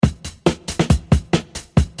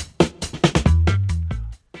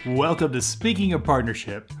Welcome to Speaking of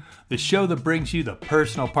Partnership, the show that brings you the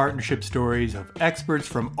personal partnership stories of experts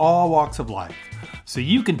from all walks of life, so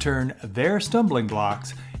you can turn their stumbling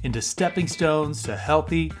blocks into stepping stones to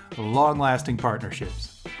healthy, long-lasting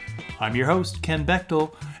partnerships. I'm your host, Ken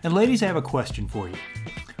Bechtel, and ladies, I have a question for you.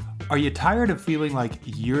 Are you tired of feeling like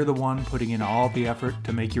you're the one putting in all the effort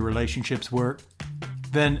to make your relationships work?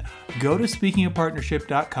 Then go to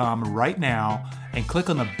speakingofpartnership.com right now and click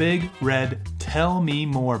on the big red Tell Me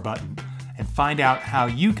More button and find out how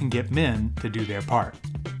you can get men to do their part.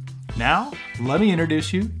 Now, let me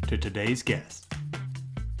introduce you to today's guest.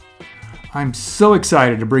 I'm so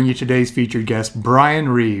excited to bring you today's featured guest, Brian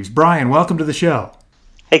Reeves. Brian, welcome to the show.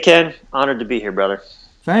 Hey, Ken. Honored to be here, brother.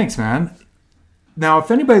 Thanks, man. Now,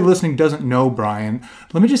 if anybody listening doesn't know Brian,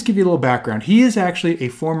 let me just give you a little background. He is actually a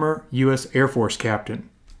former U.S. Air Force captain,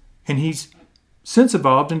 and he's since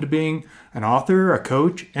evolved into being an author, a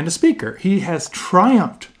coach, and a speaker. He has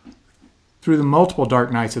triumphed through the multiple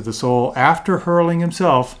dark nights of the soul after hurling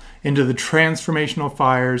himself into the transformational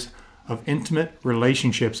fires of intimate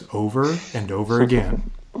relationships over and over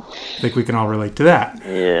again. I think we can all relate to that.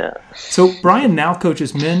 Yeah. So Brian now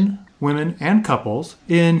coaches men, women, and couples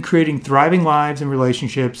in creating thriving lives and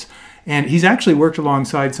relationships. And he's actually worked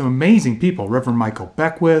alongside some amazing people, Reverend Michael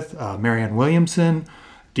Beckwith, Marianne Williamson,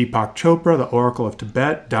 Deepak Chopra, the Oracle of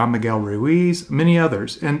Tibet, Don Miguel Ruiz, many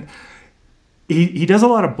others. And he does a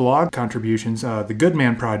lot of blog contributions, The Good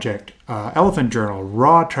Man Project, Elephant Journal,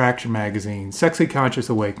 Raw Attraction Magazine, Sexy Conscious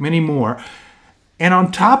Awake, many more. And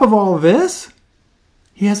on top of all of this,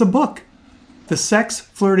 he has a book. The Sex,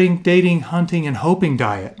 Flirting, Dating, Hunting, and Hoping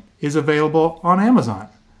Diet is available on Amazon.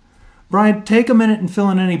 Brian, take a minute and fill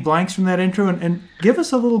in any blanks from that intro and give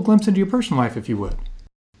us a little glimpse into your personal life, if you would.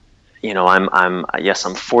 You know, I'm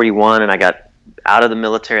 41 and I got out of the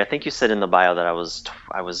military. I think you said in the bio that I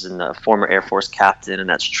was in the former Air Force captain, and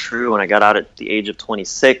that's true. And I got out at the age of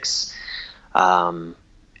 26, and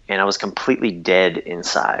I was completely dead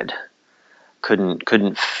inside.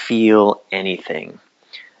 Couldn't feel anything.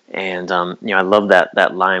 And I love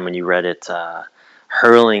that line when you read it,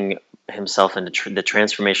 hurling himself into the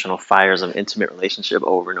transformational fires of intimate relationship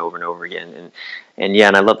over and over and over again. And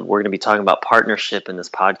I love that we're going to be talking about partnership in this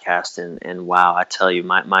podcast. And wow, I tell you,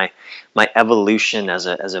 my evolution as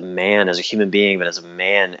a man, as a human being, but as a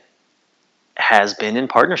man, has been in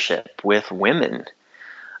partnership with women.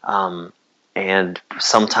 And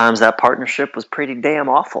sometimes that partnership was pretty damn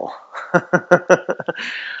awful,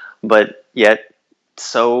 but yet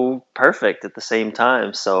so perfect at the same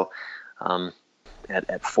time. So,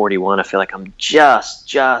 at 41, I feel like I'm just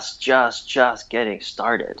getting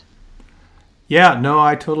started. Yeah, no,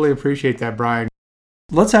 I totally appreciate that, Brian.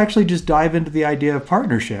 Let's actually just dive into the idea of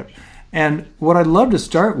partnership. And what I'd love to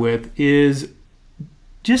start with is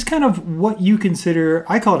just kind of what you consider,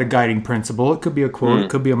 I call it a guiding principle. It could be a quote, It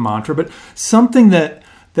could be a mantra, but something that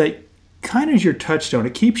kind of is your touchstone.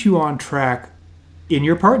 It keeps you on track in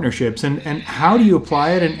your partnerships. And how do you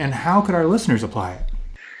apply it, and how could our listeners apply it?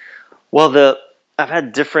 Well, I've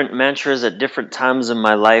had different mantras at different times in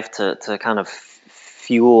my life to kind of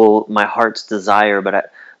fuel my heart's desire,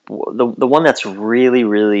 but the one that's really,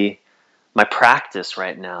 really my practice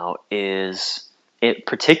right now is it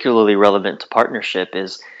particularly relevant to partnership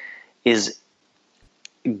is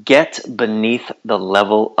get beneath the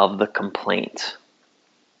level of the complaint.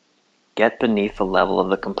 Get beneath the level of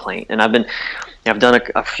the complaint. And I've done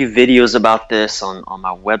a few videos about this on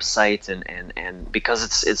my website, and because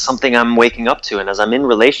it's something I'm waking up to. And as I'm in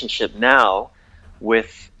relationship now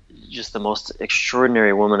with just the most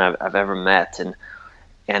extraordinary woman I've ever met, and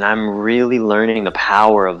I'm really learning the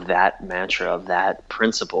power of that mantra, of that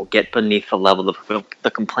principle, get beneath the level of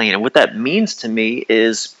the complaint. And what that means to me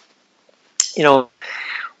is, a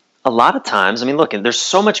lot of times, look, there's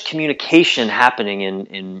so much communication happening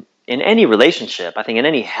in any relationship. I think in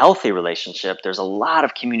any healthy relationship, there's a lot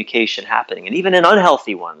of communication happening. And even in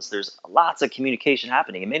unhealthy ones, there's lots of communication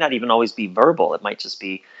happening. It may not even always be verbal. It might just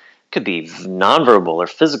could be nonverbal or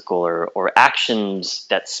physical or actions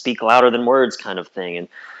that speak louder than words kind of thing. And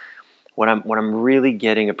what I'm really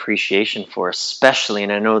getting appreciation for, especially,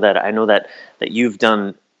 and I know that you've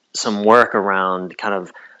done some work around kind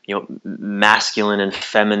of, masculine and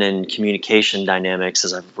feminine communication dynamics,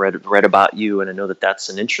 as I've read about you, and I know that that's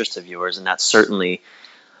an interest of yours, and that's certainly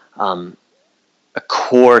a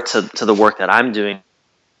core to the work that I'm doing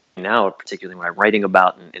now, particularly when I'm writing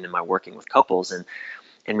about and in my working with couples, and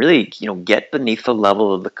really, get beneath the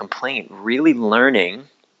level of the complaint, really learning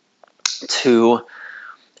to,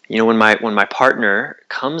 when my partner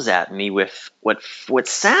comes at me with what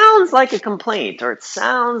sounds like a complaint, or it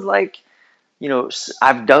sounds like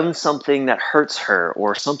I've done something that hurts her,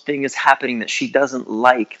 or something is happening that she doesn't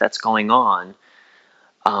like that's going on.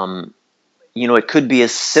 It could be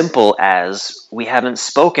as simple as we haven't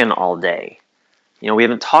spoken all day. We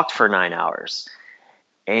haven't talked for 9 hours.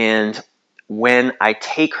 And when I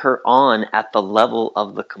take her on at the level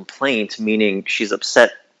of the complaint, meaning she's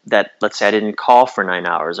upset that, let's say, I didn't call for 9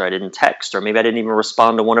 hours, or I didn't text, or maybe I didn't even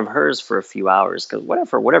respond to one of hers for a few hours, because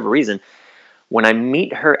whatever reason, when I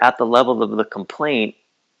meet her at the level of the complaint,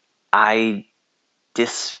 I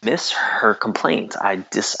dismiss her complaint. I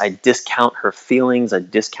discount her feelings. I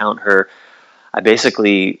discount her. I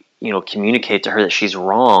basically, communicate to her that she's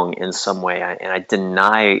wrong in some way, and I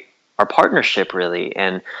deny our partnership, really.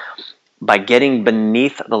 And by getting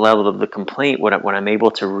beneath the level of the complaint, what I'm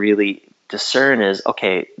able to really discern is,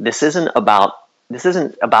 okay, this isn't about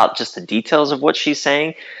just the details of what she's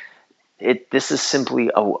saying. This is simply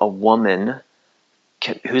a woman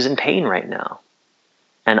who's in pain right now.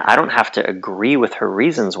 And I don't have to agree with her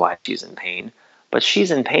reasons why she's in pain, but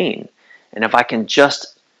she's in pain. And if I can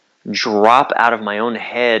just drop out of my own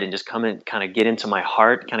head and just come and kind of get into my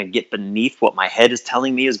heart, kind of get beneath what my head is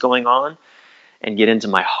telling me is going on, and get into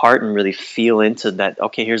my heart and really feel into that,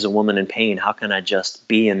 okay, here's a woman in pain. How can I just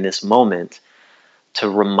be in this moment to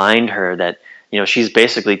remind her that, she's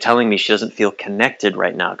basically telling me she doesn't feel connected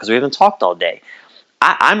right now because we haven't talked all day.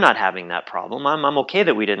 I'm not having that problem. I'm okay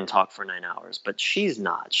that we didn't talk for 9 hours, but she's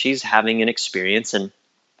not. She's having an experience. And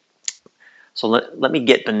so let me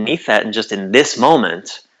get beneath that. And just in this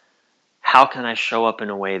moment, how can I show up in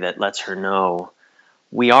a way that lets her know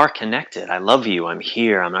we are connected? I love you. I'm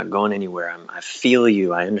here. I'm not going anywhere. I feel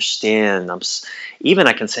you. I understand.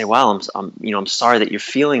 I can say, wow, I'm sorry that you're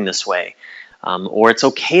feeling this way. Or it's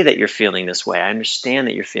okay that you're feeling this way. I understand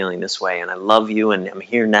that you're feeling this way, and I love you, and I'm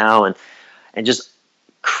here now. And just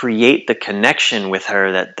create the connection with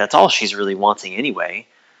her that's all she's really wanting anyway,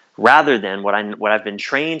 rather than what I've been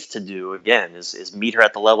trained to do, again, is meet her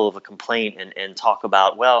at the level of a complaint and talk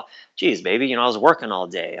about, well, geez, baby, I was working all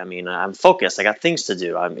day. I mean, I'm focused. I got things to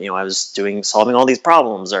do. I was solving all these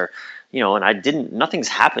problems, or, and nothing's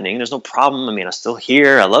happening. There's no problem. I mean, I'm still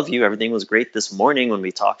here. I love you. Everything was great this morning when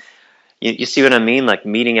we talked. You see what I mean? Like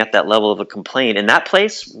meeting at that level of a complaint. In that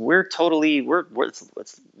place, we're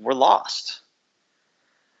lost.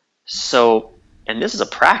 So, and this is a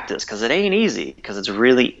practice, because it ain't easy, because it's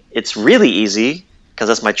really easy, because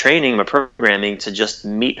that's my training, my programming, to just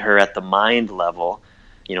meet her at the mind level,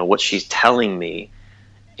 what she's telling me,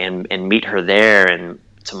 and meet her there. And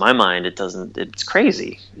to my mind, it's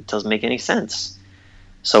crazy. It doesn't make any sense.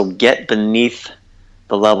 So get beneath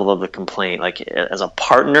the level of the complaint, like as a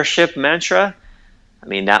partnership mantra. I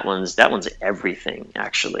mean, that one's everything,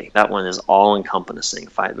 actually. That one is all encompassing.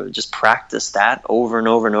 If I would just practice that over and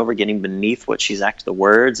over and over, getting beneath what she's actually, the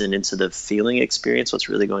words, and into the feeling experience, what's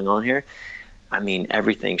really going on here, I mean,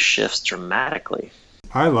 everything shifts dramatically.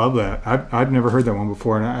 I love that. I've never heard that one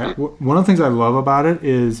before. And one of the things I love about it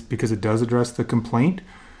is, because it does address the complaint,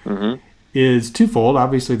 is twofold.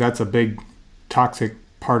 Obviously, that's a big toxic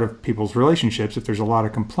part of people's relationships if there's a lot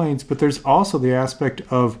of complaints, but there's also the aspect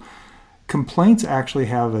of complaints actually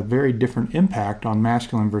have a very different impact on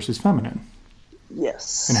masculine versus feminine.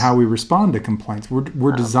 Yes. And how we respond to complaints.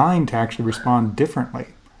 We're designed to actually respond differently.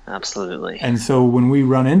 Absolutely. And so when we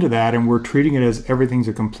run into that and we're treating it as everything's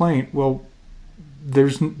a complaint, well,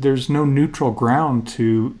 there's no neutral ground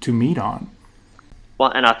to meet on.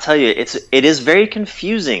 Well, and I'll tell you, it is very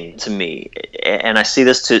confusing to me, and I see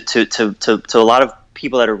this to a lot of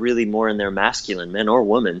people that are really more in their masculine, men or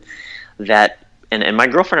women, that. And my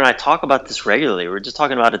girlfriend and I talk about this regularly. We were just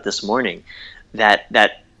talking about it this morning, that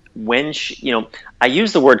when she, I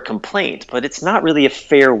use the word complaint, but it's not really a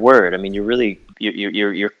fair word. I mean,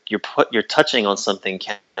 you're touching on something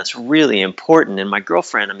that's really important. And my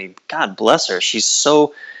girlfriend, I mean, God bless her, she has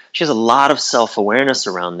a lot of self-awareness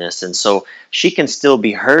around this, and so she can still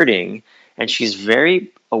be hurting, and she's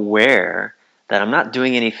very aware that I'm not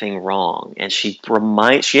doing anything wrong. And she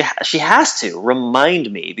has to remind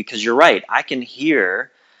me, because you're right, I can hear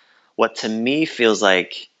what to me feels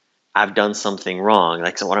like I've done something wrong.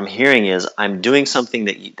 Like, so what I'm hearing is, I'm doing something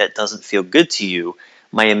that doesn't feel good to you.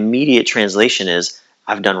 My immediate translation is,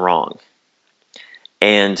 I've done wrong.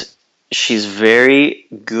 And she's very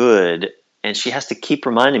good, and she has to keep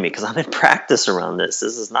reminding me, because I'm in practice around this.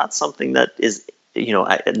 This is not something that is,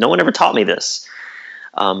 no one ever taught me this.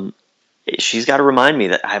 She's got to remind me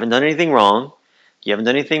that I haven't done anything wrong. You haven't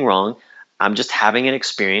done anything wrong. I'm just having an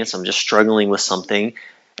experience. I'm just struggling with something.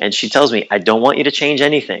 And she tells me, I don't want you to change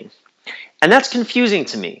anything. And that's confusing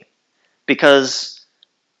to me, because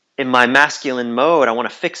in my masculine mode, I want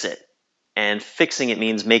to fix it. And fixing it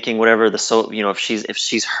means making whatever if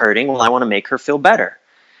she's hurting, well, I want to make her feel better.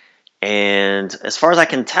 And as far as I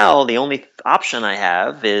can tell, the only option I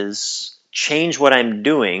have is change what I'm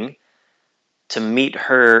doing to meet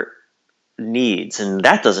her needs, and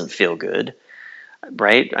that doesn't feel good,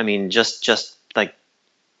 right? I mean, just like,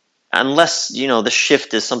 unless the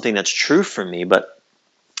shift is something that's true for me, but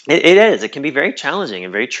it can be very challenging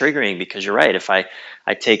and very triggering, because you're right. If I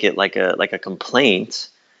take it like a complaint,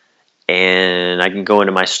 and I can go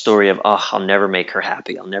into my story of, I'll never make her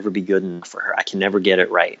happy, I'll never be good enough for her, I can never get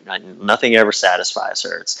it right, nothing ever satisfies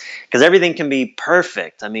her. It's because everything can be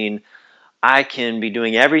perfect. I mean, I can be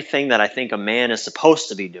doing everything that I think a man is supposed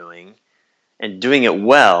to be doing and doing it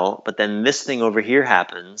well, but then this thing over here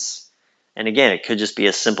happens. And again, it could just be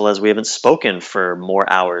as simple as we haven't spoken for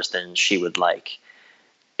more hours than she would like.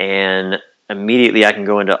 And immediately I can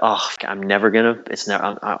go into,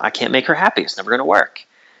 I can't make her happy, it's never going to work.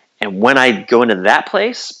 And when I go into that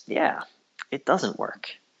place, it doesn't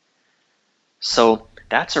work. So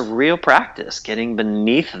that's a real practice, getting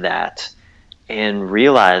beneath that and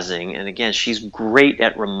realizing, and again, she's great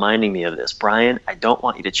at reminding me of this. Brian, I don't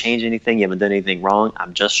want you to change anything. You haven't done anything wrong.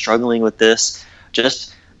 I'm just struggling with this.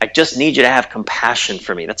 I just need you to have compassion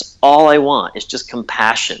for me. That's all I want. It's just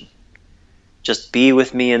compassion. Just be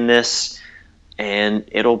with me in this, and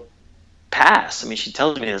it'll pass. I mean, she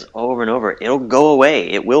tells me this over and over. It'll go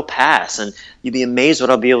away. It will pass. And you'd be amazed what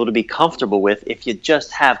I'll be able to be comfortable with if you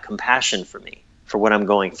just have compassion for me, for what I'm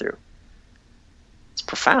going through. It's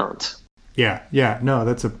profound. Yeah. No,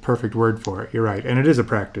 that's a perfect word for it. You're right. And it is a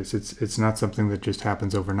practice. It's not something that just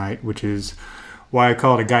happens overnight, which is why I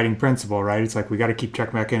call it a guiding principle, right? It's like we got to keep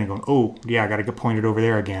checking back in and going, I got to get pointed over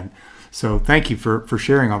there again. So thank you for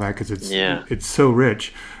sharing all that, because it's so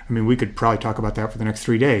rich. I mean, we could probably talk about that for the next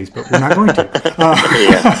 3 days, but we're not going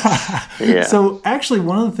to. So actually,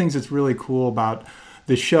 one of the things that's really cool about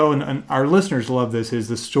the show, and our listeners love this, is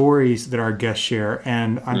the stories that our guests share.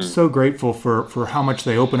 And I'm so grateful for how much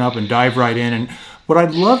they open up and dive right in. And what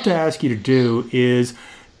I'd love to ask you to do is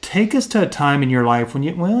take us to a time in your life when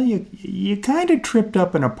you kind of tripped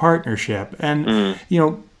up in a partnership, and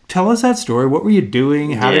tell us that story. What were you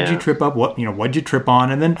doing? How did you trip up? What'd you trip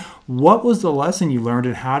on? And then what was the lesson you learned,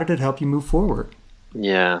 and how did it help you move forward?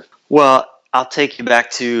 Yeah. Well, I'll take you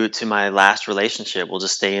back to my last relationship. We'll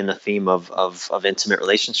just stay in the theme of intimate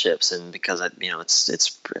relationships, and because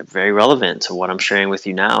it's very relevant to what I'm sharing with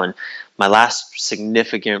you now. And my last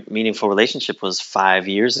significant, meaningful relationship was 5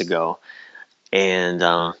 years ago, and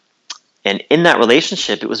in that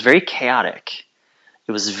relationship, it was very chaotic.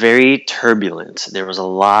 It was very turbulent. There was a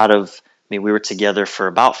lot of, we were together for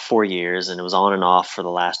about 4 years, and it was on and off for the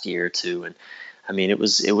last year or two. And it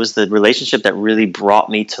was the relationship that really brought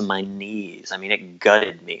me to my knees. It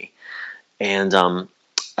gutted me. And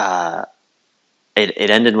it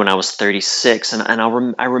ended when I was 36.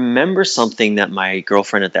 And I remember something that my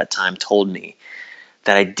girlfriend at that time told me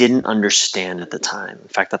that I didn't understand at the time. In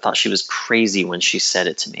fact, I thought she was crazy when she said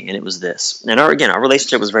it to me. And it was this. And our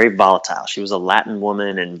relationship was very volatile. She was a Latin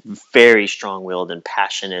woman and very strong-willed and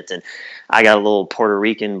passionate. And I got a little Puerto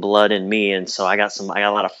Rican blood in me. And so I got a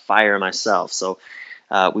lot of fire myself. So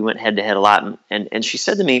we went head to head a lot. And she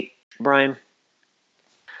said to me, Brian,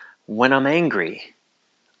 when I'm angry,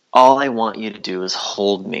 all I want you to do is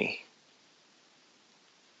hold me.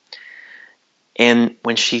 And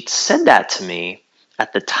when she said that to me,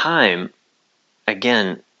 at the time,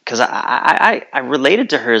 again, because I related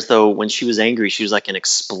to her as though when she was angry, she was like an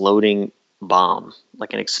exploding bomb,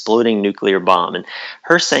 like an exploding nuclear bomb. And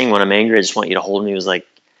her saying, when I'm angry, I just want you to hold me, was like,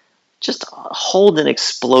 just hold an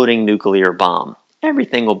exploding nuclear bomb.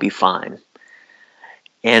 Everything will be fine.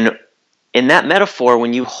 And in that metaphor,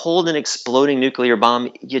 when you hold an exploding nuclear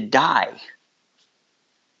bomb, you die.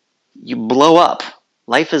 You blow up.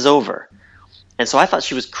 Life is over. And so I thought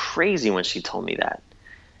she was crazy when she told me that.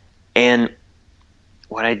 And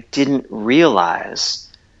what I didn't realize,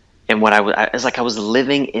 and what I was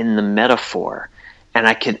living in the metaphor, and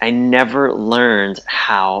I never learned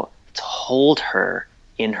how to hold her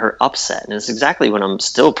in her upset. And it's exactly what I'm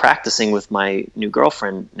still practicing with my new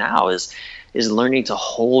girlfriend now, is learning to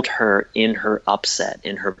hold her in her upset,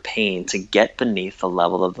 in her pain, to get beneath the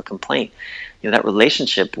level of the complaint. That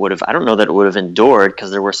relationship I don't know that it would have endured,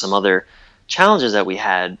 because there were some other challenges that we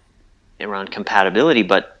had around compatibility,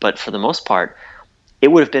 but for the most part, it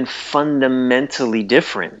would have been fundamentally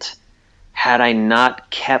different had I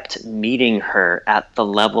not kept meeting her at the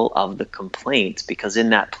level of the complaint. Because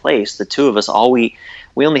in that place, the two of us, we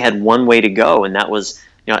only had one way to go, and that was,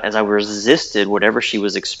 as I resisted whatever she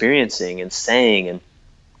was experiencing and saying, and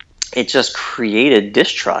it just created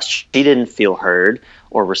distrust. She didn't feel heard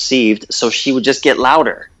or received. So she would just get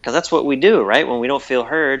louder, because that's what we do, right? When we don't feel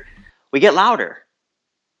heard, we get louder,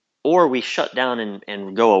 or we shut down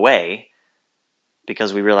and go away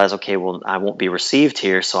because we realize, okay, well, I won't be received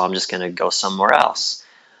here, so I'm just going to go somewhere else.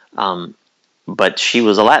 But she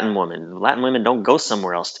was a Latin woman. Latin women don't go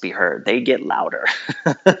somewhere else to be heard. They get louder.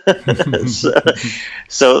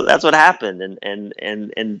 so that's what happened.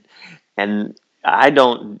 And I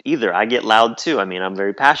don't either. I get loud too. I mean, I'm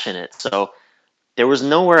very passionate. So there was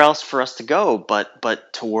nowhere else for us to go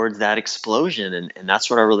but towards that explosion. And that's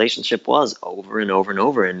what our relationship was, over and over and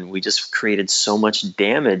over. And we just created so much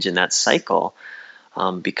damage in that cycle,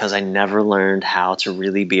 because I never learned how to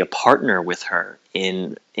really be a partner with her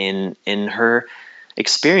in her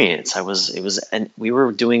experience. We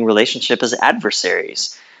were doing relationship as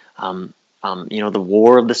adversaries. The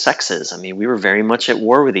war of the sexes. I mean, we were very much at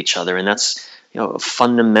war with each other, and that's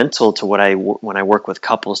fundamental to when I work with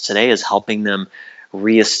couples today, is helping them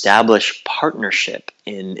reestablish partnership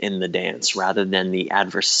in the dance, rather than the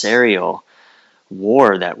adversarial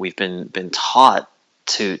war that we've been taught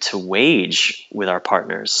to wage with our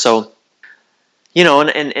partners. So,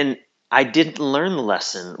 and I didn't learn the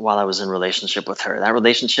lesson while I was in relationship with her. That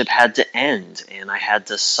relationship had to end, and I had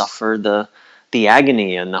to suffer the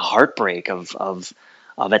agony and the heartbreak of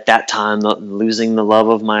at that time losing the love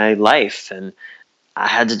of my life. And I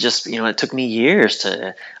had to just, it took me years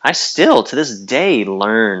I still to this day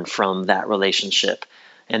learn from that relationship.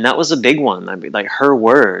 And that was a big one. I mean, like, her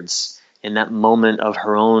words in that moment of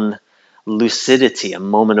her own lucidity, a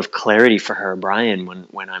moment of clarity for her, Brian,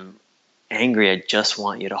 when I'm angry, I just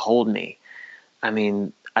want you to hold me. I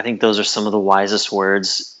mean, I think those are some of the wisest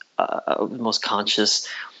words, most conscious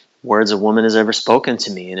words a woman has ever spoken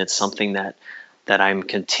to me. And it's something that I'm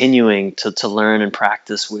continuing to learn and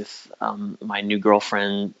practice with my new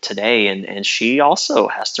girlfriend today. And she also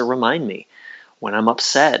has to remind me, when I'm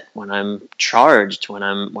upset, when I'm charged, when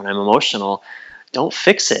I'm emotional, don't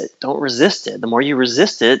fix it. Don't resist it. The more you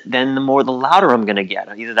resist it, then the louder I'm going to get.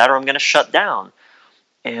 Either that or I'm going to shut down.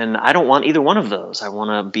 And I don't want either one of those. I want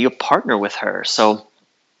to be a partner with her. So,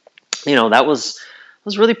 that was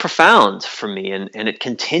really profound for me. And it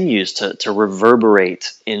continues to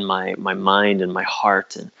reverberate in my mind and my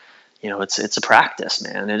heart. And, it's a practice,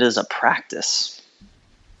 man. It is a practice.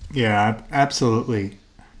 Yeah, absolutely.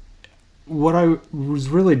 What I was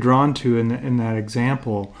really drawn to in that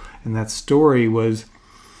example, in that story, was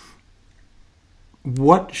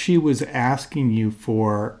what she was asking you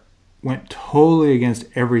for went totally against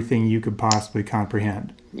everything you could possibly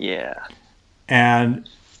comprehend. Yeah. And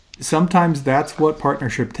sometimes that's what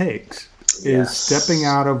partnership takes, is stepping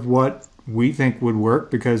out of what we think would work,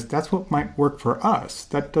 because that's what might work for us.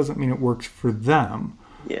 That doesn't mean it works for them.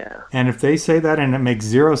 Yeah. And if they say that and it makes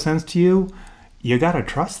zero sense to you, you got to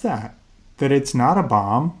trust that it's not a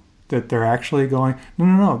bomb, that they're actually going,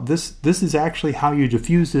 no, this is actually how you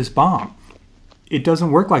defuse this bomb. It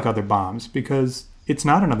doesn't work like other bombs, because it's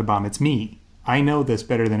not another bomb, it's me. I know this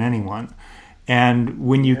better than anyone. And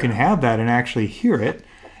when you can have that and actually hear it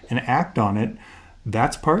and act on it,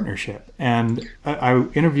 that's partnership. And I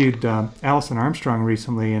interviewed Alison Armstrong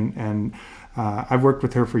recently, and I've worked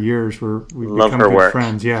with her for years. We've become good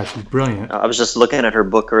friends. Yeah, she's brilliant. I was just looking at her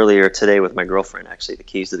book earlier today with my girlfriend, actually, The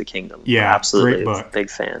Keys to the Kingdom. Yeah, absolutely. Great book. Big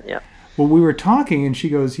fan, yeah. Well, we were talking, and she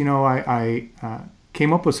goes, I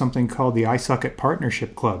came up with something called the I Suck at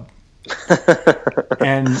Partnership Club.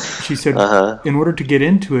 And she said, in order to get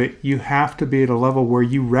into it, you have to be at a level where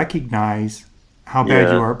you recognize how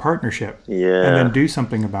bad you are at partnership. Yeah. And then do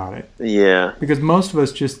something about it. Yeah. Because most of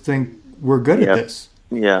us just think we're good at this.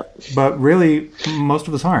 Yeah. But really, most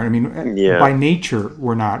of us aren't. I mean, by nature,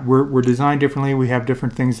 we're not. We're designed differently. We have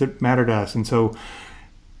different things that matter to us. And so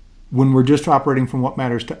when we're just operating from what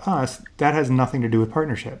matters to us, that has nothing to do with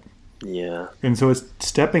partnership. Yeah. And so it's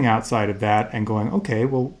stepping outside of that and going, okay,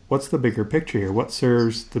 well, what's the bigger picture here? What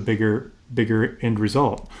serves the bigger end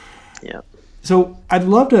result? Yeah. So I'd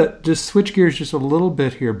love to just switch gears just a little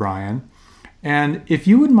bit here, Brian. And if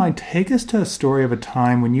you wouldn't mind, take us to a story of a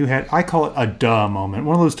time when you had, I call it a duh moment.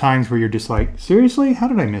 One of those times where you're just like, seriously, how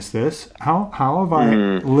did I miss this? How have I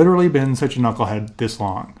literally been such a knucklehead this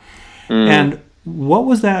long? And what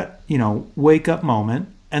was that, wake up moment?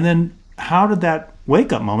 And then how did that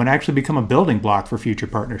wake up moment actually become a building block for future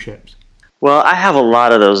partnerships? Well, I have a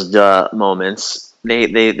lot of those duh moments.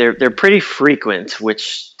 They're pretty frequent,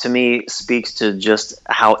 which to me speaks to just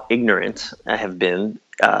how ignorant I have been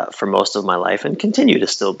for most of my life and continue to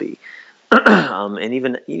still be. And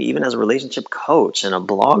even as a relationship coach and a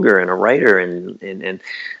blogger and a writer and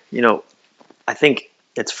I think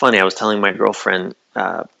it's funny. I was telling my girlfriend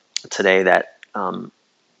today that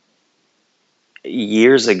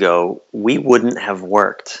years ago, we wouldn't have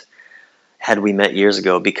worked had we met years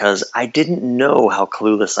ago, because I didn't know how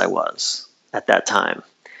clueless I was at that time.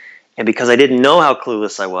 And because I didn't know how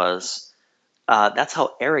clueless I was, that's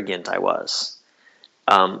how arrogant I was.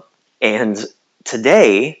 And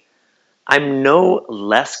today, I'm no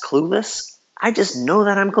less clueless. I just know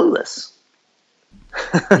that I'm clueless.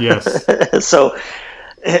 Yes. So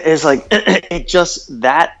it's like, it just,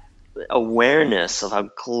 that awareness of how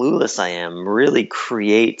clueless I am really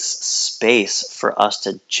creates space for us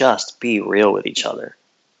to just be real with each other.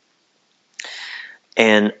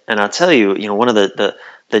 And I'll tell you, one of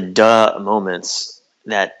the duh moments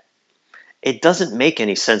that it doesn't make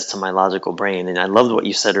any sense to my logical brain. And I loved what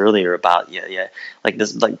you said earlier about, like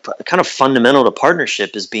this, like kind of fundamental to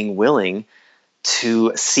partnership is being willing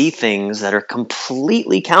to see things that are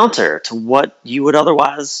completely counter to what you would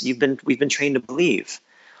otherwise we've been trained to believe.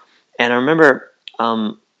 And I remember,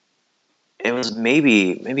 it was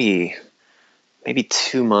maybe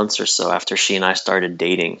 2 months or so after she and I started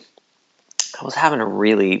dating. I was having a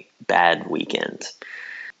really bad weekend.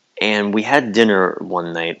 And we had dinner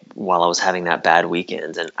one night while I was having that bad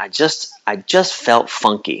weekend, and I just felt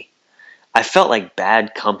funky. I felt like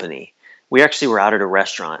bad company. We actually were out at a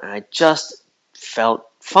restaurant, and I just felt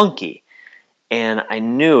funky. And I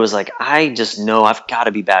knew, it was like, I just know I've got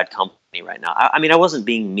to be bad company right now. I mean, I wasn't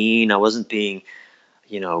being mean. I wasn't being,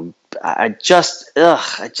 I just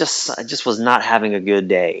was not having a good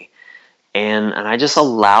day. And I just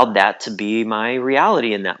allowed that to be my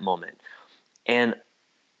reality in that moment. And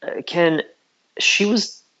Ken, she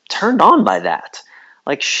was turned on by that.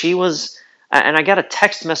 Like, she was, and I got a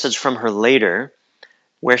text message from her later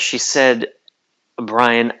where she said,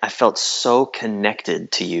 "Brian, I felt so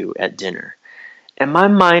connected to you at dinner." And my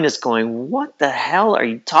mind is going, what the hell are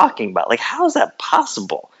you talking about? Like, how is that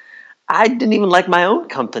possible? I didn't even like my own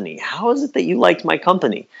company. How is it that you liked my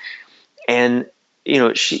company? And,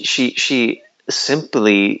 she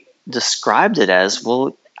simply described it as,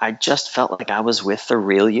 well, I just felt like I was with the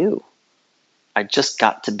real you. I just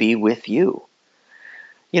got to be with you.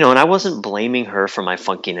 And I wasn't blaming her for my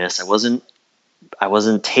funkiness. I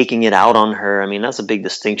wasn't taking it out on her. I mean, that's a big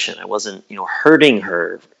distinction. I wasn't, hurting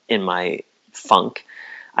her in my funk.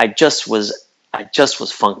 I just was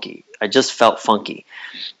funky. I just felt funky.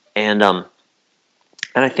 And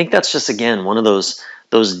I think that's just, again, one of those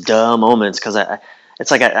duh moments, because it's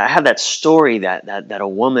like I have that story that a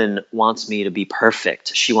woman wants me to be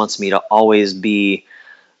perfect. She wants me to always be,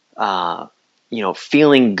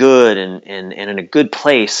 feeling good and in a good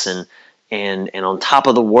place and on top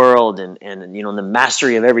of the world and the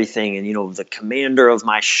mastery of everything and the commander of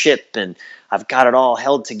my ship, and I've got it all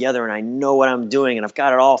held together and I know what I'm doing and I've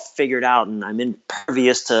got it all figured out and I'm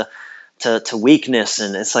impervious to weakness.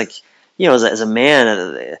 And it's like, as a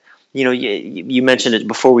man, you mentioned it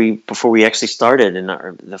before we actually started, and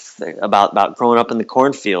about growing up in the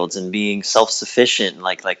cornfields and being self-sufficient.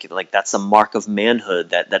 Like that's a mark of manhood,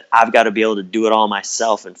 that I've got to be able to do it all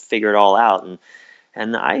myself and figure it all out.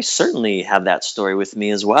 And I certainly have that story with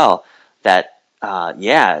me as well. That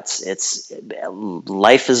it's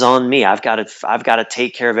life is on me. I've got to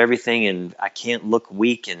take care of everything, and I can't look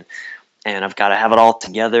weak, and I've got to have it all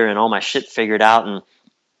together and all my shit figured out.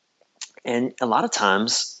 And a lot of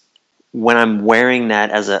times, when I'm wearing that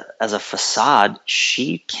as a facade,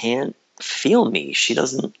 she can't feel me. She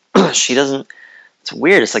doesn't, it's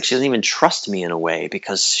weird. It's like she doesn't even trust me in a way,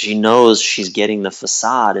 because she knows she's getting the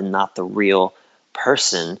facade and not the real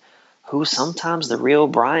person, who sometimes the real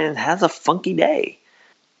Brian has a funky day.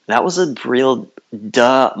 That was a real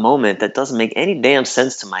duh moment that doesn't make any damn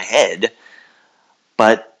sense to my head.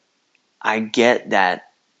 But I get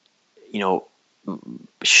that,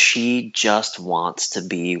 she just wants to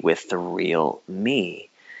be with the real me.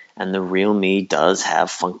 And the real me does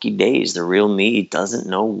have funky days. The real me doesn't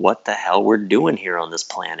know what the hell we're doing here on this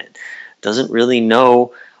planet. Doesn't really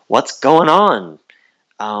know what's going on.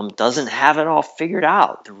 Doesn't have it all figured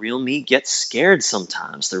out. The real me gets scared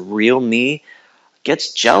sometimes. The real me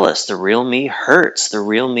gets jealous. The real me hurts. The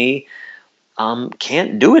real me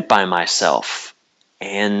can't do it by myself.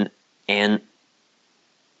 And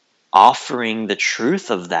offering the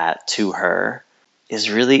truth of that to her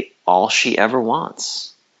is really all she ever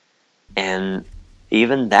wants. And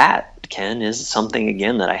even that, Ken, is something,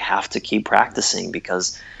 again, that I have to keep practicing,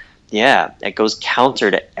 because it goes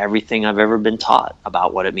counter to everything I've ever been taught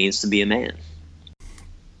about what it means to be a man.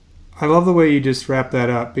 I love the way you just wrap that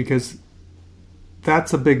up, because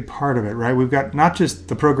that's a big part of it, right? We've got not just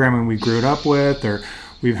the programming we grew up with or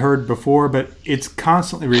we've heard before, but it's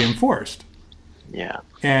constantly reinforced. Yeah.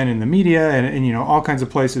 and in the media and all kinds of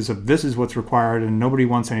places of this is what's required and nobody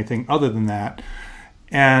wants anything other than that.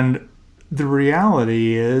 And the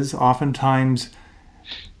reality is oftentimes,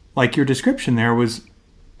 like your description there was,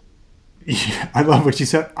 I love what you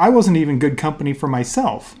said. I wasn't even good company for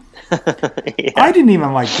myself. Yeah. I didn't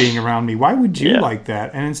even like being around me. Why would you Yeah. like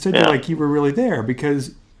that? And instead Yeah. you're like, you were really there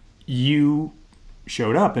because you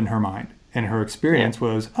showed up in her mind. And her experience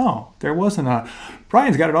was, oh, there wasn't a,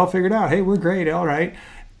 Brian's got it all figured out. Hey, we're great. All right.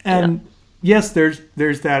 And yes, there's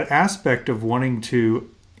that aspect of wanting to,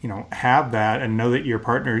 have that and know that your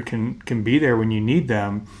partner can be there when you need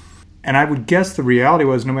them. And I would guess the reality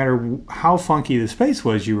was no matter how funky the space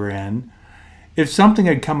was you were in, if something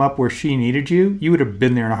had come up where she needed you, you would have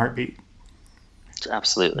been there in a heartbeat.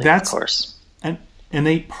 Absolutely. That's, of course. an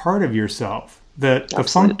innate part of yourself that the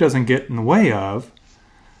Absolutely. funk doesn't get in the way of.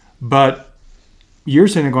 But you're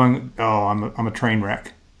sitting there going, "Oh, I'm a train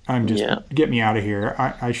wreck. I'm just get me out of here.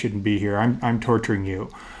 I shouldn't be here. I'm torturing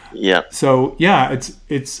you." Yeah. So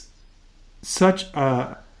it's such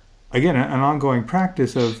again an ongoing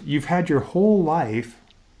practice of you've had your whole life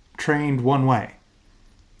trained one way,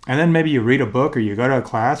 and then maybe you read a book or you go to a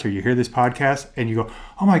class or you hear this podcast and you go,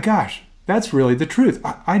 "Oh my gosh, that's really the truth.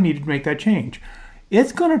 I need to make that change."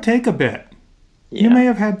 It's going to take a bit. Yeah. You may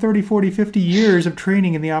have had 30, 40, 50 years of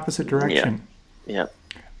training in the opposite direction. Yeah.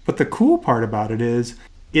 But the cool part about it is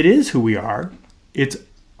who we are. It's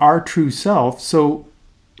our true self. So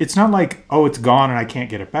it's not like, oh, it's gone and I can't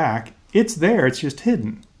get it back. It's there. It's just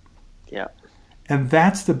hidden. Yeah. And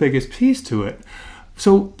that's the biggest piece to it.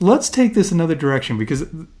 So let's take this another direction, because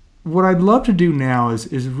what I'd love to do now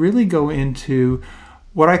is really go into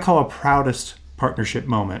what I call a proudest partnership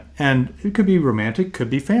moment. And it could be romantic, could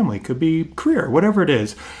be family, could be career, whatever it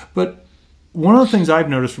is. But one of the things I've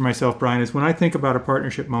noticed for myself, Brian, is when I think about a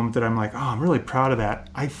partnership moment that I'm like, oh, I'm really proud of that,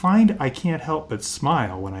 I find I can't help but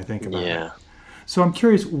smile when I think about it. So I'm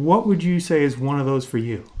curious, what would you say is one of those for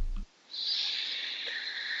you?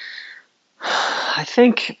 I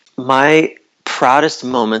think my proudest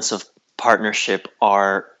moments of partnership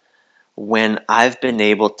are when I've been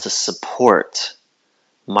able to support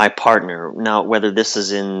my partner. Now, whether this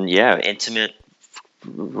is in intimate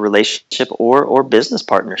relationship or business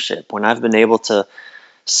partnership, when I've been able to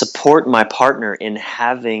support my partner in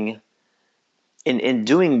having in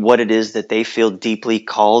doing what it is that they feel deeply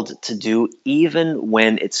called to do, even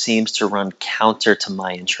when it seems to run counter to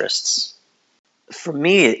my interests. For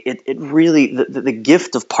me, it really the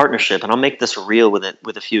gift of partnership, and I'll make this real with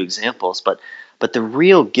a few examples, but the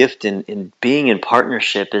real gift in being in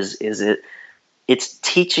partnership is it's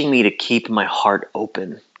teaching me to keep my heart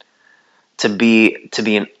open, to be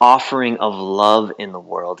an offering of love in the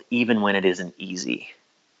world, even when it isn't easy.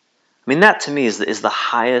 I mean, that to me is the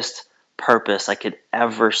highest purpose I could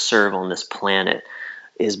ever serve on this planet,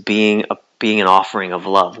 is being an offering of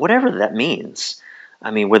love, whatever that means.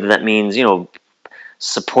 I mean, whether that means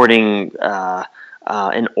supporting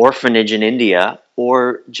an orphanage in India,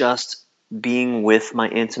 or just being with my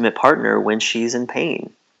intimate partner when she's in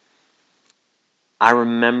pain. I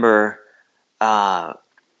remember, I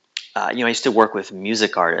used to work with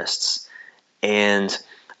music artists, and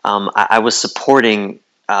I was supporting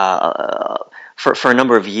for a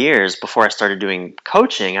number of years before I started doing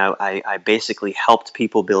coaching. I basically helped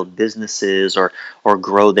people build businesses or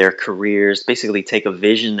grow their careers. Basically, take a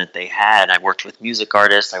vision that they had. I worked with music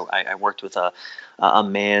artists. I worked with a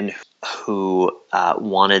man who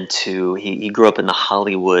wanted to. He grew up in the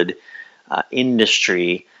Hollywood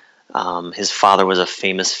industry. His father was a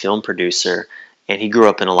famous film producer, and he grew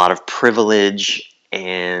up in a lot of privilege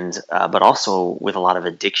and but also with a lot of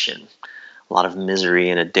addiction, a lot of misery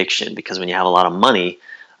and addiction, because when you have a lot of money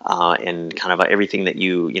and kind of everything that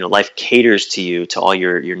life caters to you, to all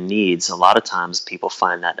your needs, a lot of times people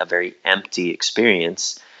find that a very empty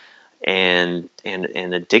experience, and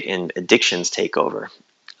addictions take over.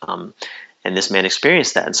 And this man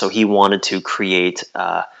experienced that, and so he wanted to create.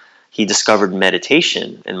 He discovered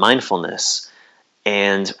meditation and mindfulness,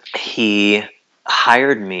 and he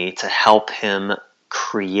hired me to help him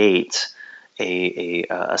create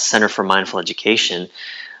a Center for Mindful Education.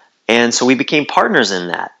 And so we became partners in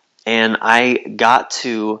that. And I got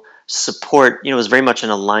to support, it was very much in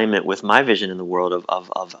alignment with my vision in the world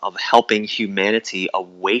of helping humanity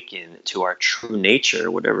awaken to our true nature,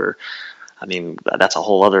 whatever. I mean, that's a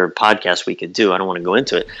whole other podcast we could do. I don't want to go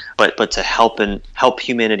into it, but to help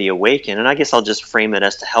humanity awaken. And I guess I'll just frame it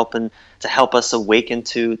as to help us awaken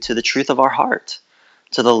to the truth of our heart,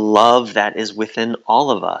 to the love that is within all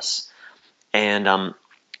of us. And I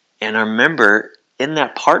remember in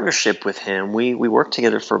that partnership with him, we worked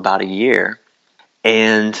together for about a year,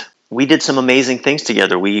 and we did some amazing things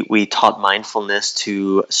together. We taught mindfulness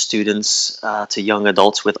to students, to young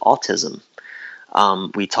adults with autism.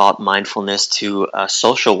 We taught mindfulness to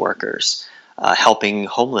social workers, helping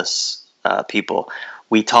homeless people.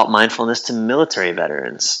 We taught mindfulness to military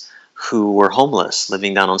veterans who were homeless,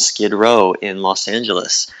 living down on Skid Row in Los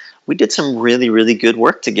Angeles. We did some really, really good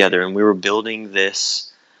work together, and we were building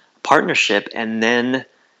this partnership, and then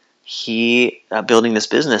he building this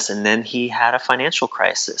business, and then he had a financial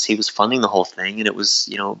crisis. He was funding the whole thing, and it was,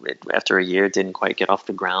 after a year, it didn't quite get off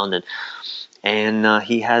the ground, and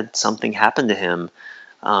he had something happen to him,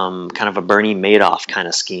 kind of a Bernie Madoff kind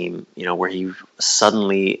of scheme, where he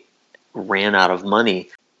suddenly ran out of money.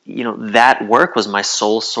 That work was my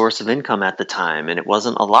sole source of income at the time, and it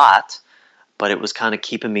wasn't a lot, but it was kind of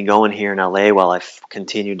keeping me going here in LA while I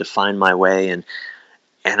continued to find my way. And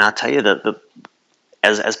I'll tell you that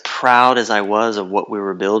as proud as I was of what we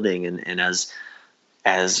were building, and as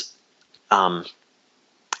it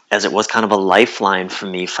was kind of a lifeline for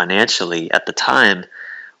me financially at the time,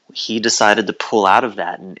 he decided to pull out of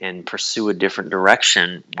that and pursue a different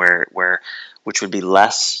direction which would be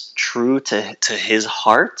less true to his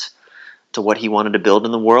heart, to what he wanted to build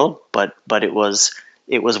in the world, but it was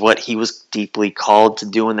what he was deeply called to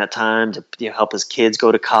do in that time, to help his kids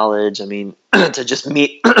go to college. I mean, to just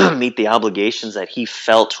meet the obligations that he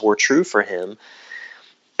felt were true for him.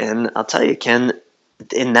 And I'll tell you, Ken,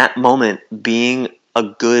 in that moment, being a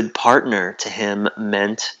good partner to him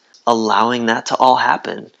meant allowing that to all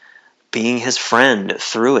happen, being his friend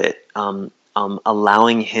through it,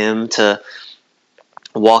 allowing him to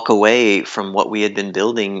walk away from what we had been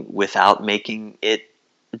building without making it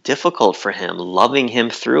difficult for him, loving him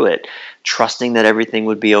through it, trusting that everything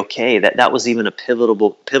would be okay. That was even a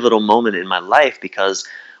pivotal moment in my life, because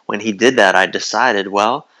when he did that, I decided,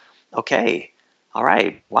 well, okay, all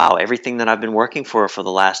right, wow, everything that I've been working for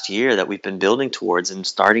the last year, that we've been building towards and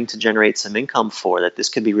starting to generate some income for, that this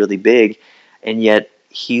could be really big, and yet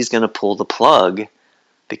he's going to pull the plug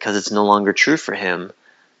because it's no longer true for him.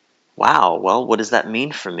 Wow, well, what does that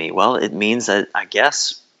mean for me? Well, it means that I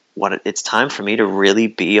guess it's time for me to really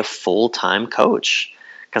be a full-time coach,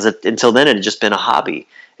 because until then it had just been a hobby.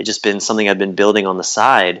 It just been something I'd been building on the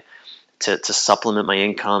side to supplement my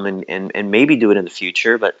income and maybe do it in the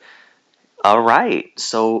future. But all right,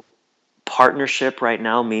 so partnership right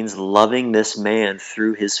now means loving this man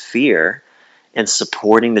through his fear and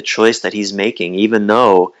supporting the choice that he's making, even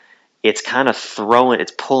though it's kind of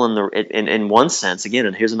pulling in one sense, again,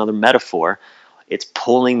 and here's another metaphor, it's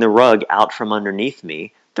pulling the rug out from underneath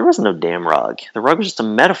me. There was no damn rug. The rug was just a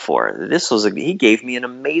metaphor. He gave me an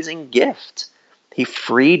amazing gift. He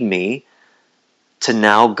freed me to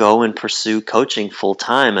now go and pursue coaching full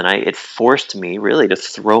time, and it forced me really to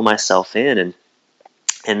throw myself in,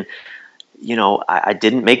 and I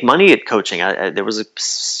didn't make money at coaching. There was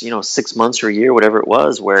 6 months or a year, whatever it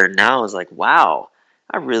was, where now I was like, wow,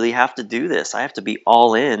 I really have to do this. I have to be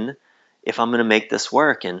all in if I'm going to make this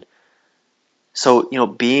work. And so,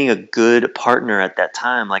 being a good partner at that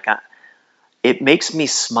time, it makes me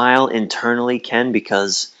smile internally, Ken,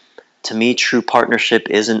 because to me, true partnership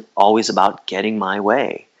isn't always about getting my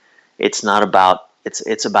way. It's not about,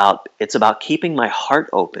 it's about keeping my heart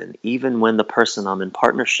open, even when the person I'm in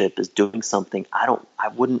partnership is doing something I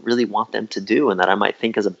wouldn't really want them to do, and that I might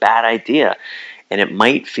think is a bad idea. And it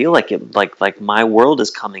might feel like my world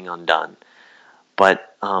is coming undone.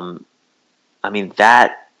 But,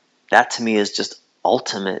 that to me is just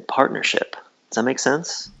ultimate partnership. Does that make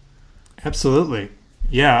sense? Absolutely.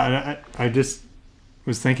 Yeah. I just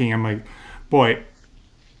was thinking, I'm like, boy,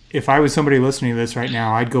 if I was somebody listening to this right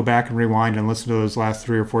now, I'd go back and rewind and listen to those last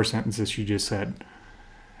 3 or 4 sentences you just said.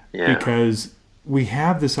 Yeah. Because we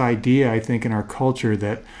have this idea, I think, in our culture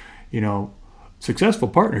that, successful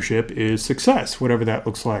partnership is success, whatever that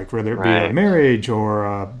looks like, whether it be a marriage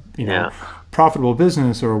or profitable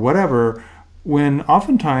business or whatever, when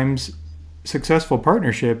oftentimes successful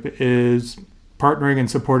partnership is partnering and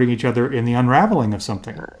supporting each other in the unraveling of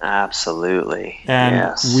something. Absolutely.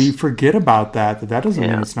 And we forget about that doesn't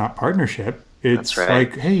mean it's not partnership. It's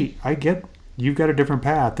like, hey, I get you've got a different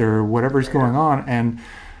path or whatever's going on, and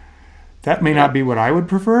that may not be what I would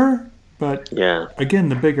prefer. But again,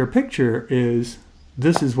 the bigger picture is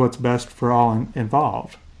this is what's best for all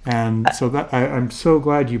involved, and so that I'm so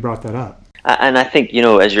glad you brought that up. And I think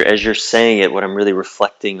as you're saying it, what I'm really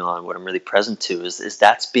reflecting on, what I'm really present to, is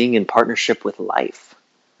that's being in partnership with life.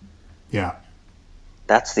 Yeah,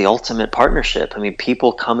 that's the ultimate partnership. I mean,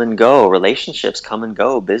 people come and go, relationships come and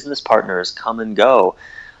go, business partners come and go,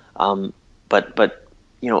 but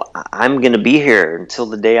I'm going to be here until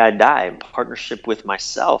the day I die in partnership with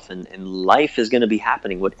myself, and life is going to be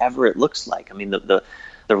happening, whatever it looks like. I mean, the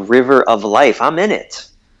river of life, I'm in it.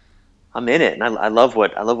 And I love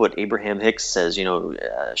what Abraham Hicks says.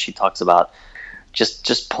 She talks about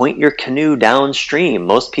just point your canoe downstream.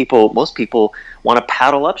 Most people want to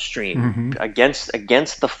paddle upstream against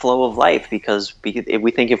the flow of life, because we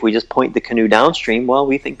think if we just point the canoe downstream, well,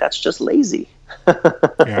 we think that's just lazy.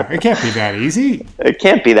 Yeah, it can't be that easy. It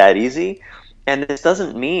can't be that easy. And this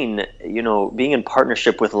doesn't mean, being in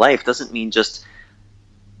partnership with life doesn't mean just,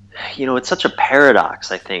 it's such a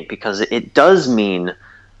paradox, I think, because it does mean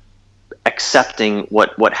accepting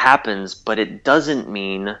what happens, but it doesn't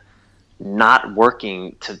mean not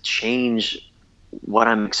working to change what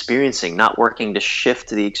I'm experiencing, not working to shift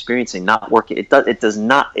the experiencing, not working.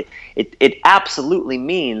 It absolutely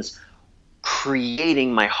means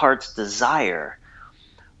creating my heart's desire,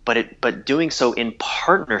 but doing so in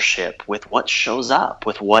partnership with what shows up,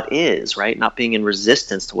 with what is, right? Not being in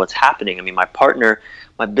resistance to what's happening. I mean,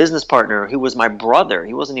 my business partner, who was my brother,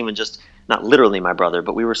 he wasn't even just, not literally my brother,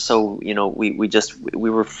 but we were so, we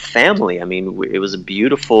were family. I mean, it was a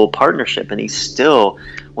beautiful partnership, and he's still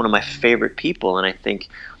one of my favorite people. And I think,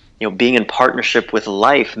 being in partnership with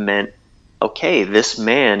life meant, okay, this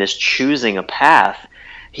man is choosing a path.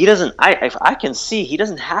 I can see he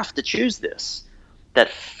doesn't have to choose this. That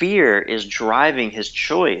fear is driving his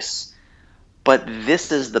choice, but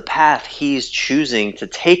this is the path he's choosing to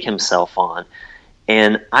take himself on.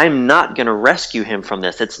 And I'm not going to rescue him from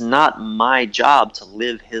this. It's not my job to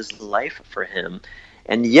live his life for him.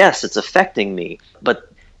 And yes, it's affecting me. But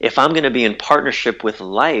if I'm going to be in partnership with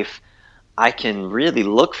life, I can really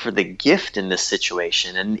look for the gift in this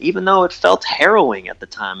situation. And even though it felt harrowing at the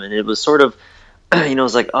time, and it was sort of, it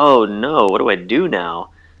was like, oh no, what do I do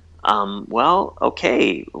now? Well,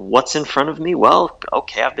 okay, what's in front of me? Well,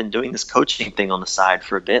 okay, I've been doing this coaching thing on the side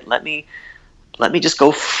for a bit. Let me just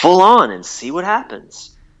go full on and see what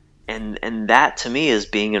happens. And that to me is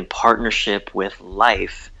being in partnership with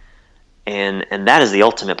life. And that is the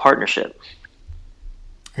ultimate partnership.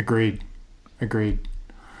 Agreed.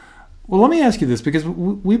 Well, let me ask you this, because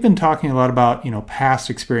we've been talking a lot about, past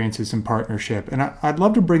experiences in partnership, and I'd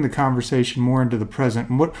love to bring the conversation more into the present.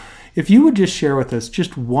 And what if you would just share with us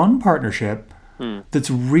just one partnership that's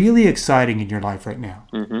really exciting in your life right now?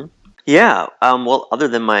 Mm-hmm. Yeah. Well, other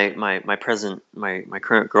than my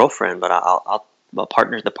current girlfriend, but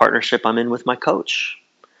the partnership I'm in with my coach.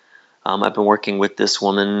 I've been working with this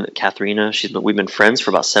woman, Katharina. We've been friends for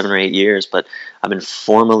about 7 or 8 years, but I've been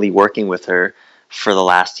formally working with her for the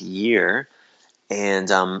last year, and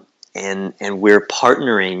we're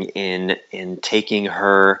partnering in taking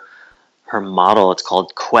her model. It's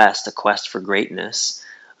called Quest, a quest for greatness.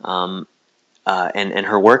 And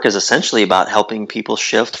her work is essentially about helping people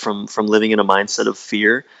shift from living in a mindset of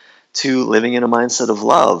fear to living in a mindset of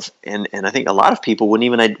love. And I think a lot of people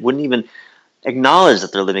wouldn't even acknowledge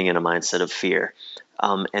that they're living in a mindset of fear.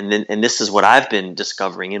 And this is what I've been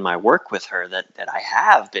discovering in my work with her, that I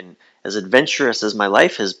have been, as adventurous as my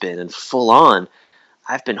life has been and full on,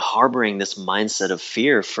 I've been harboring this mindset of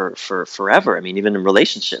fear for forever. I mean, even in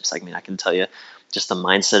relationships, I can tell you just the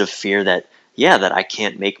mindset of fear that I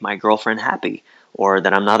can't make my girlfriend happy, or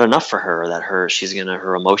that I'm not enough for her, or that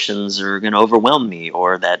her emotions are going to overwhelm me,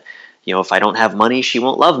 or that, if I don't have money, she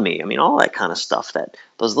won't love me. I mean, all that kind of stuff,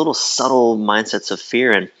 those little subtle mindsets of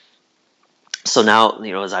fear. And so now,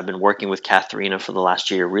 as I've been working with Katharina for the last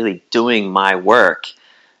year, really doing my work,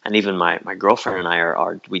 and even my girlfriend and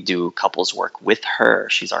I we do couples work with her.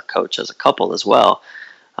 She's our coach as a couple as well.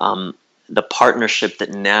 The partnership that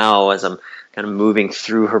now, as I'm kind of moving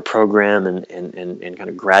through her program and kind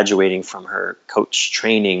of graduating from her coach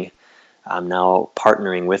training, I'm now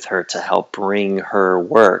partnering with her to help bring her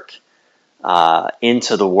work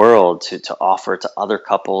into the world to offer to other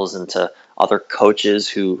couples and to other coaches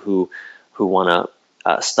who want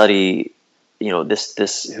to study,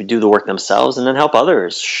 this who do the work themselves, and then help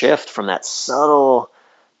others shift from that subtle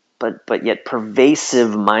but yet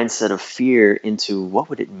pervasive mindset of fear into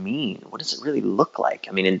what would it mean? What does it really look like?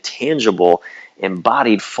 I mean, in tangible,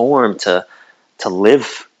 embodied form to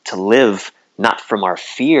live not from our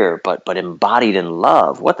fear, but embodied in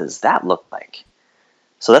love. What does that look like?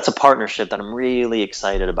 So that's a partnership that I'm really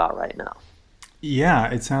excited about right now.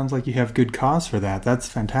 Yeah, it sounds like you have good cause for that. That's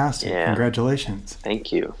fantastic. Yeah. Congratulations.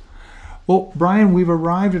 Thank you. Well, Brian, we've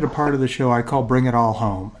arrived at a part of the show I call Bring It All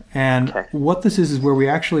Home. And what this is where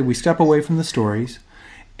we step away from the stories.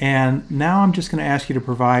 And now I'm just going to ask you to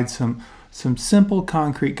provide some simple,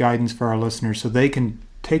 concrete guidance for our listeners so they can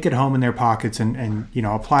take it home in their pockets and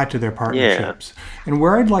apply it to their partnerships. Yeah. And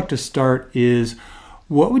where I'd like to start is,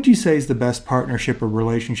 What would you say is the best partnership or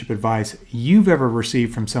relationship advice you've ever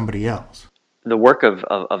received from somebody else? The work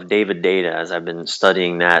of David Data, as I've been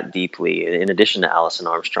studying that deeply, in addition to Alison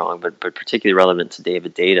Armstrong, but particularly relevant to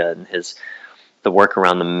David Data and the work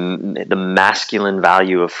around the masculine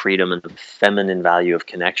value of freedom and the feminine value of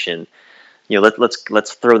connection.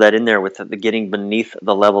 Let's throw that in there with the getting beneath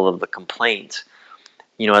the level of the complaint.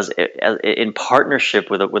 As in partnership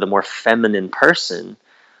with a more feminine person,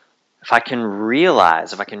 if I can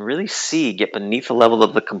really get beneath the level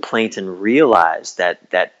of the complaint and realize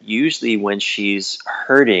that usually when she's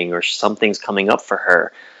hurting or something's coming up for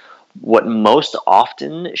her, what most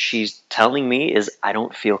often she's telling me is, I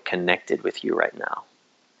don't feel connected with you right now.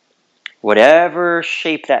 Whatever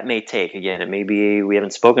shape that may take. Again, it may be we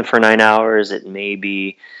haven't spoken for 9 hours. It may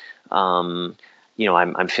be, I'm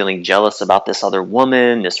feeling jealous about this other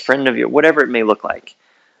woman, this friend of yours, whatever it may look like.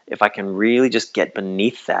 If I can really just get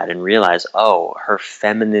beneath that and realize, oh, her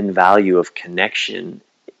feminine value of connection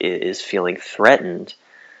is feeling threatened,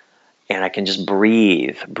 and I can just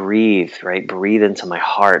breathe, right? Breathe into my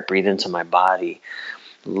heart, breathe into my body.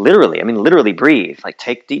 Literally breathe, like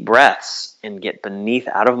take deep breaths and get beneath,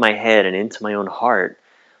 out of my head and into my own heart,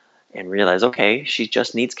 and realize, okay, she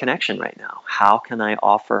just needs connection right now. How can I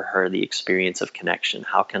offer her the experience of connection?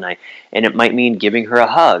 And it might mean giving her a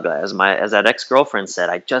hug. As that ex-girlfriend said,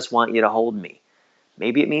 I just want you to hold me.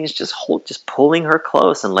 Maybe it means just pulling her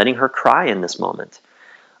close and letting her cry in this moment.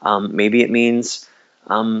 Maybe it means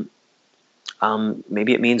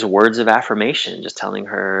words of affirmation, just telling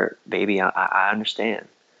her, baby, I understand,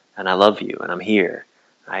 and I love you, and I'm here.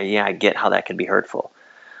 I get how that can be hurtful,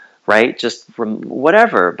 right? Just from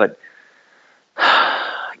whatever, but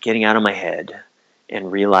getting out of my head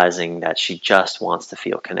and realizing that she just wants to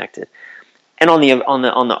feel connected. And on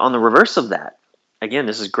the reverse of that, again,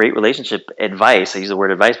 this is great relationship advice. I use the word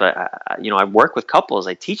advice, but I work with couples.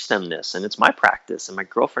 I teach them this, and it's my practice. And my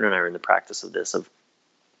girlfriend and I are in the practice of this.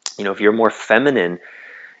 If you're more feminine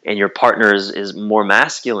and your partner is more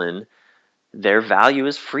masculine, their value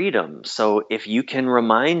is freedom. So if you can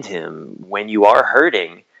remind him when you are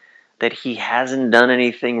hurting that he hasn't done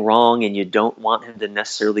anything wrong and you don't want him to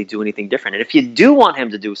necessarily do anything different. And if you do want him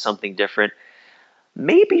to do something different,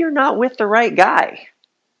 maybe you're not with the right guy.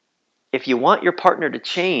 If you want your partner to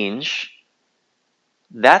change,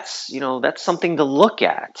 that's something to look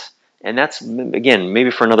at. And that's, again, maybe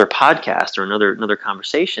for another podcast or another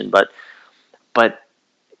conversation, but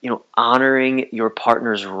honoring your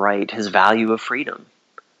partner's right, his value of freedom.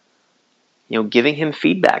 Giving him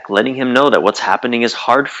feedback, letting him know that what's happening is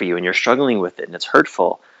hard for you and you're struggling with it and it's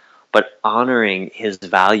hurtful, but honoring his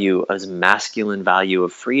value, his masculine value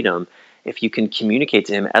of freedom. If you can communicate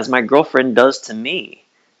to him, as my girlfriend does to me,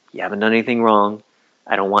 you haven't done anything wrong,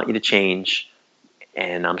 I don't want you to change,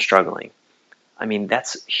 and I'm struggling.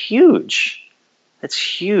 That's huge. That's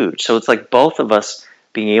huge. So it's like both of us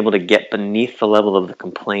being able to get beneath the level of the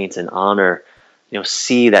complaint and honor,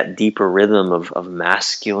 see that deeper rhythm of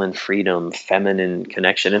masculine freedom, feminine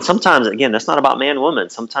connection. And sometimes, again, that's not about man, woman.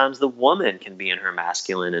 Sometimes the woman can be in her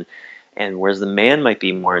masculine and whereas the man might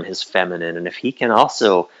be more in his feminine. And if he can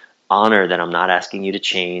also honor that I'm not asking you to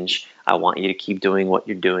change, I want you to keep doing what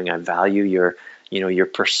you're doing. I value your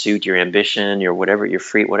pursuit, your ambition, your whatever, your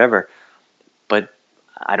free, whatever. But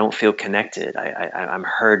I don't feel connected. I'm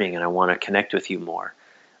hurting and I want to connect with you more.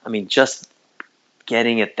 Just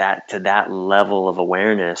getting at to that level of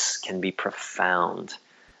awareness can be profound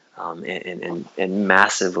and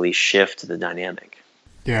massively shift the dynamic.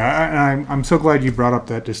 Yeah, I'm so glad you brought up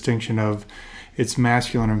that distinction of it's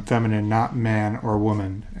masculine and feminine, not man or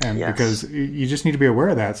woman. And yes. Because you just need to be aware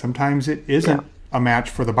of that. Sometimes it isn't a match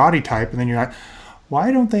for the body type, and then you're like,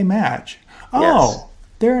 why don't they match? Oh, yes.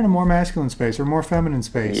 They're in a more masculine space or more feminine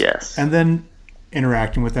space. Yes. And then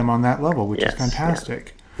interacting with them on that level, which is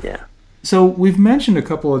fantastic. Yeah. So we've mentioned a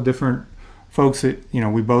couple of different folks that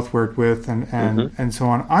we both worked with and so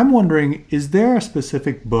on. I'm wondering, is there a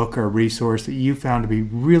specific book or resource that you found to be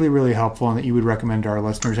really, really helpful and that you would recommend to our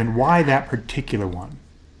listeners, and why that particular one?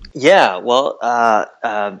 Yeah, well,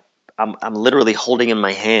 I'm literally holding in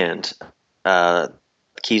my hand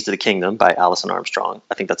Keys to the Kingdom by Alison Armstrong.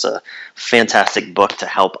 I think that's a fantastic book to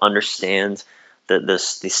help understand the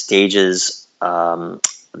stages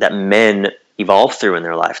that men evolve through in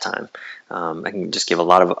their lifetime. I can just give a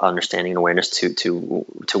lot of understanding and awareness to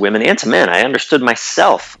women and to men. I understood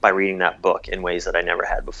myself by reading that book in ways that I never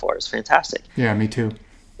had before. It's fantastic. Yeah, me too.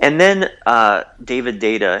 And then David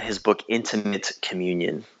Data, his book Intimate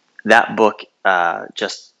Communion. That book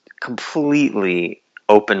just completely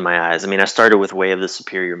opened my eyes. I mean, I started with Way of the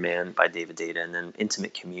Superior Man by David Deida, and then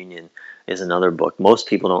Intimate Communion is another book. Most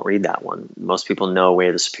people don't read that one. Most people know Way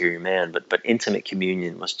of the Superior Man, but Intimate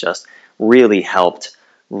Communion was just really helped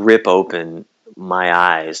rip open my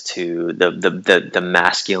eyes to the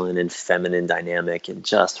masculine and feminine dynamic, and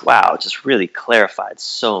just really clarified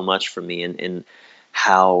so much for me in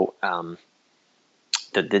how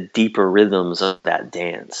the deeper rhythms of that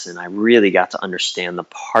dance. And I really got to understand the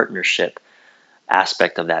partnership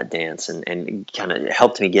aspect of that dance, and kind of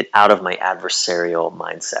helped me get out of my adversarial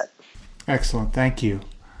mindset. Excellent. Thank you.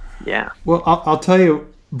 Yeah. Well, I'll tell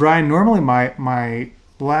you, Brian, normally my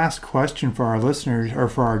last question for our listeners, or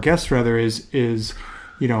for our guests rather, is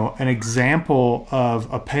an example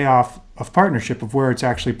of a payoff of partnership, of where it's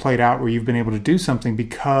actually played out, where you've been able to do something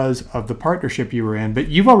because of the partnership you were in. But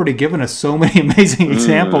you've already given us so many amazing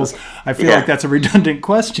examples. I feel like that's a redundant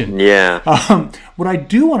question. Yeah. What I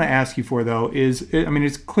do want to ask you for, though, is, I mean,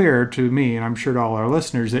 it's clear to me, and I'm sure to all our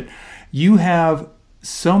listeners, that you have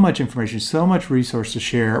so much information, so much resource to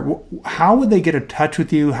share. How would they get in touch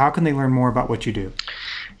with you? How can they learn more about what you do?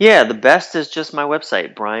 Yeah, the best is just my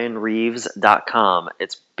website, bryanreeves.com.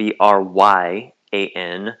 It's BRYAN,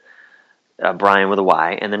 Brian with a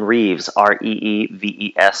Y, and then Reeves,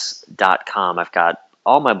 REEVES.com. I've got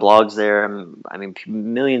all my blogs there. I mean,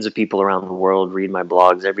 millions of people around the world read my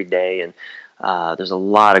blogs every day, and there's a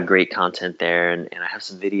lot of great content there, and I have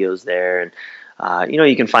some videos there. And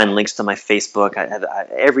you can find links to my Facebook. I have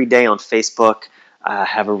every day on Facebook. I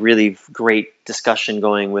have a really great discussion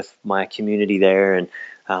going with my community there, and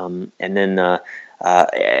then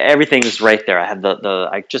everything is right there. I have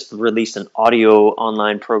I just released an audio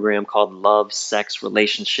online program called Love, Sex,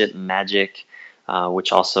 Relationship, Magic,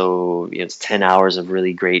 which also, it's 10 hours of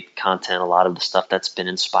really great content. A lot of the stuff that's been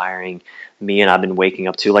inspiring me and I've been waking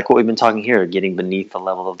up to, like what we've been talking here, getting beneath the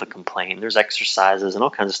level of the complaint. There's exercises and all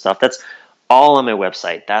kinds of stuff. That's all on my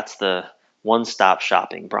website. That's the one-stop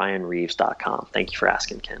shopping, bryanreeves.com. Thank you for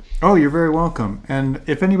asking, Ken. Oh, you're very welcome. And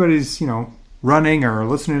if anybody's, running or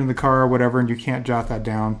listening in the car or whatever, and you can't jot that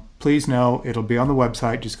down, please know it'll be on the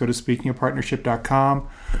website. Just go to speakingofpartnership.com,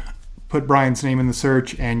 put Brian's name in the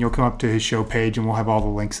search, and you'll come up to his show page, and we'll have all the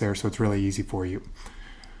links there, so it's really easy for you.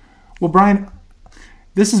 Well, Brian,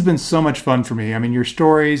 this has been so much fun for me. I mean, your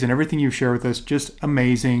stories and everything you share with us, just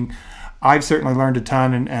amazing. I've certainly learned a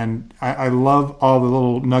ton, and I love all the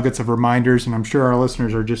little nuggets of reminders, and I'm sure our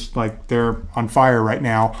listeners are just like, they're on fire right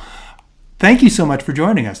now. Thank you so much for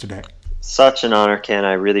joining us today. Such an honor, Ken.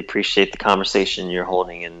 I really appreciate the conversation you're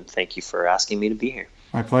holding, and thank you for asking me to be here.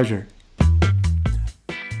 My pleasure.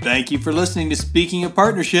 Thank you for listening to Speaking of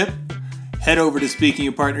Partnership. Head over to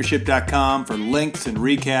speakingofpartnership.com for links and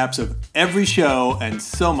recaps of every show and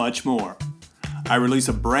so much more. I release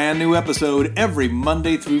a brand new episode every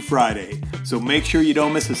Monday through Friday, so make sure you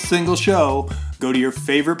don't miss a single show. Go to your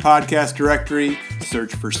favorite podcast directory,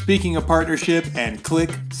 search for Speaking of Partnership, and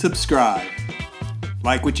click subscribe.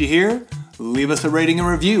 Like what you hear? Leave us a rating and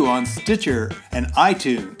review on Stitcher and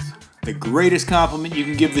iTunes. The greatest compliment you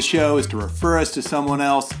can give the show is to refer us to someone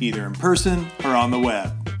else, either in person or on the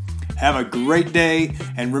web. Have a great day,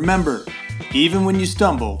 and remember, even when you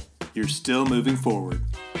stumble, you're still moving forward.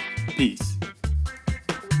 Peace.